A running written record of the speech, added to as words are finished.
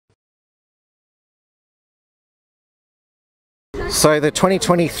So the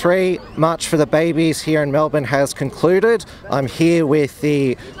 2023 March for the Babies here in Melbourne has concluded. I'm here with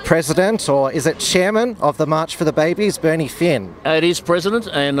the President, or is it Chairman, of the March for the Babies, Bernie Finn. It is President,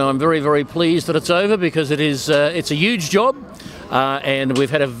 and I'm very, very pleased that it's over because it's a huge job. And we've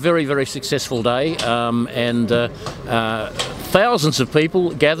had a very, very successful day, and thousands of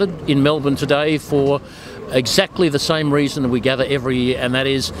people gathered in Melbourne today for exactly the same reason we gather every year, and that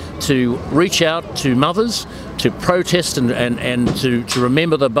is to reach out to mothers, to protest and to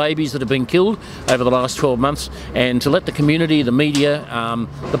remember the babies that have been killed over the last 12 months, and to let the community, the media,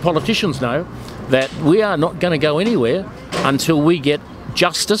 the politicians know that we are not going to go anywhere until we get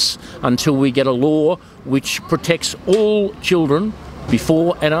justice, until we get a law which protects all children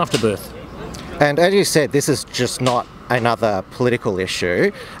before and after birth. And as you said, this is just not another political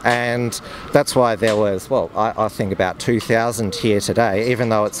issue, and that's why there was, well, I think about 2,000 here today, even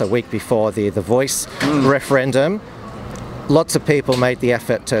though it's a week before the Voice referendum. Lots of people made the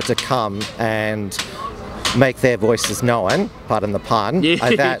effort to come and make their voices known, pardon the pun,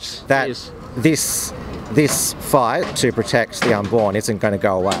 yes. This fight to protect the unborn isn't going to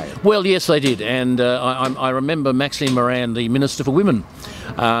go away. Well, yes, they did, and I remember Maxine Moran, the Minister for Women,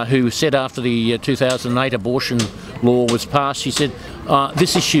 who said after the 2008 abortion law was passed, she said,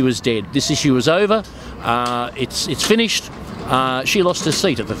 this issue is dead, this issue is over, it's finished. She lost her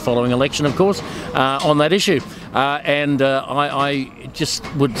seat at the following election, of course, on that issue. I just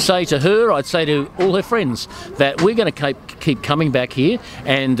would say to her, I'd say to all her friends, that we're going to keep coming back here.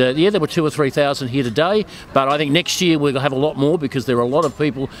 And yeah, there were 2,000 or 3,000 here today, but I think next year we're going to have a lot more because there are a lot of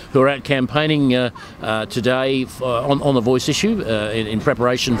people who are out campaigning today on the Voice issue in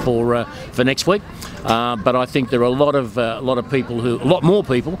preparation for next week. But I think there are a lot more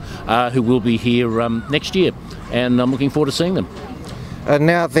people who will be here next year, and I'm looking forward to seeing them.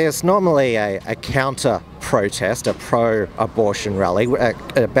 Now, there's normally a counter-protest, a pro-abortion rally.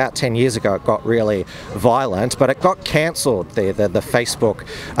 About 10 years ago it got really violent, but it got cancelled, the Facebook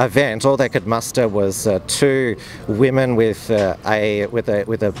event. All they could muster was two women with a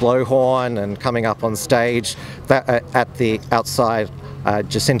blowhorn and coming up on stage at the outside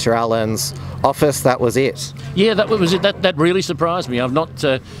Jacinta Allen's office. That was it. Yeah, that was it. That really surprised me. I've not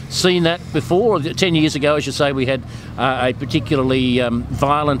seen that before. 10 years ago, as you say, we had a particularly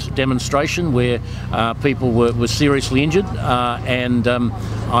violent demonstration where people were seriously injured, and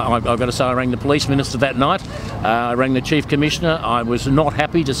I've got to say I rang the police minister that night. I rang the chief commissioner. I was not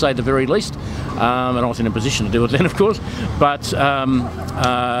happy, to say the very least, and I was in a position to do it then, of course. But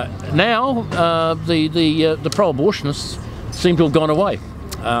now the pro-abortionists seem to have gone away,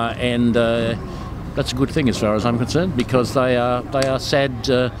 and that's a good thing as far as I'm concerned, because they are sad.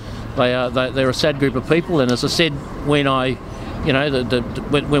 They're a sad group of people, and as I said when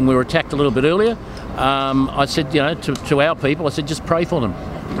when we were attacked a little bit earlier, I said to our people, I said just pray for them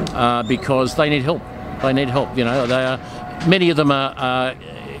because they need help. They need help. Many of them are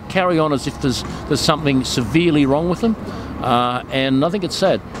carry on as if there's something severely wrong with them, and I think it's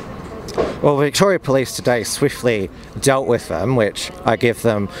sad. Well, Victoria Police today swiftly dealt with them, which I give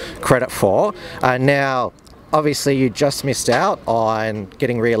them credit for. Now, obviously you just missed out on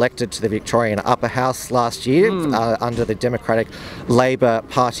getting re-elected to the Victorian Upper House last year under the Democratic Labor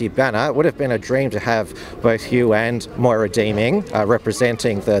Party banner. It would have been a dream to have both you and Moira Deeming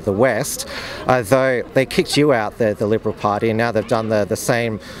representing the West, though they kicked you out, the Liberal Party, and now they've done the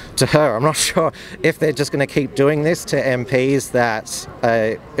same to her. I'm not sure if they're just going to keep doing this to MPs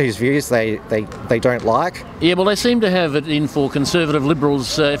whose views they don't like. Yeah, well, they seem to have it in for Conservative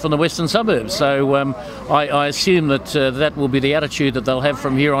Liberals from the Western suburbs, so I assume that that will be the attitude that they'll have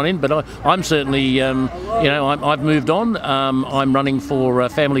from here on in. But I'm certainly, I've moved on. I'm running for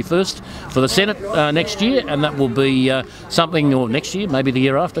Family First for the Senate next year, and that will be something, or next year, maybe the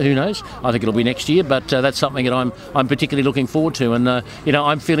year after, who knows? I think it'll be next year, but that's something that I'm particularly looking forward to. And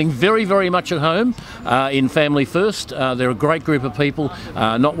I'm feeling very, very much at home in Family First. They're a great group of people,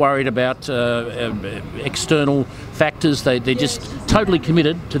 not worried about external factors. They're just totally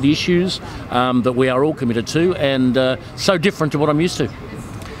committed to the issues that we are all committed to, and so different to what I'm used to.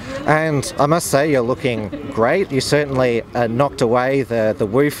 And I must say, you're looking great. You certainly knocked away the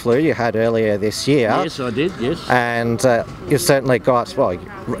Wu flu you had earlier this year. Yes, I did, yes. And you've certainly got, well,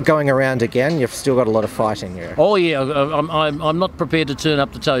 going around again, you've still got a lot of fight in you. Oh yeah, I'm not prepared to turn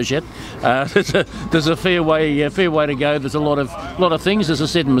up the toes yet. There's a fair way to go. There's a lot of things. As I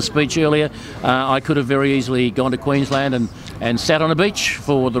said in my speech earlier, I could have very easily gone to Queensland and sat on a beach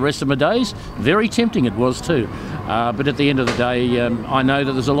for the rest of my days. Very tempting it was too. But at the end of the day, I know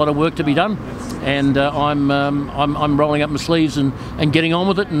that there's a lot of work to be done, and I'm rolling up my sleeves and getting on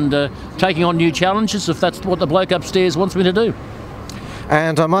with it, and taking on new challenges if that's what the bloke upstairs wants me to do.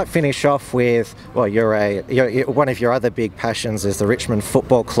 And I might finish off with, well, you're one of your other big passions is the Richmond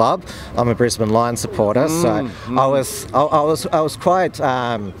Football Club. I'm a Brisbane Lions supporter, so I was quite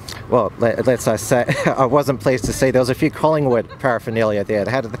well. Let's say I wasn't pleased to see there was a few Collingwood paraphernalia there.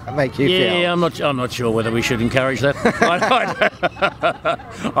 How did that make you feel? Yeah, I'm not sure whether we should encourage that.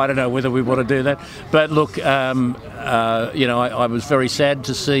 I don't know whether we want to do that. But look, I was very sad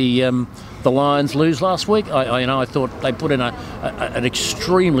to see the Lions lose last week. I thought they put in an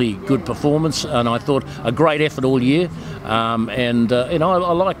extremely good performance, and I thought a great effort all year. I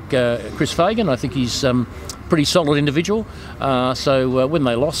like Chris Fagan. I think he's a pretty solid individual. So when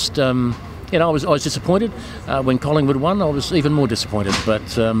they lost, I was disappointed. When Collingwood won, I was even more disappointed. But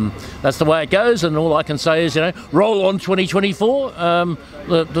that's the way it goes, and all I can say is, roll on 2024.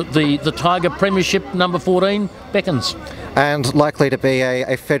 The Tiger Premiership number 14 beckons. And likely to be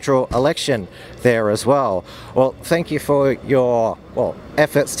a federal election there as well. Well, thank you for your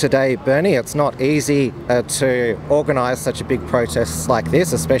efforts today, Bernie. It's not easy to organise such a big protest like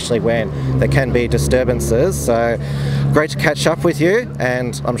this, especially when there can be disturbances. So great to catch up with you,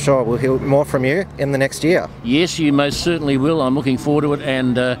 and I'm sure we'll hear more from you in the next year. Yes, you most certainly will. I'm looking forward to it,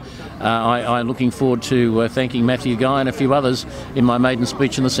 and I'm looking forward to thanking Matthew Guy and a few others in my maiden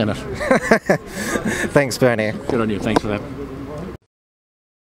speech in the Senate. Thanks, Bernie. Good on you. Thanks for that.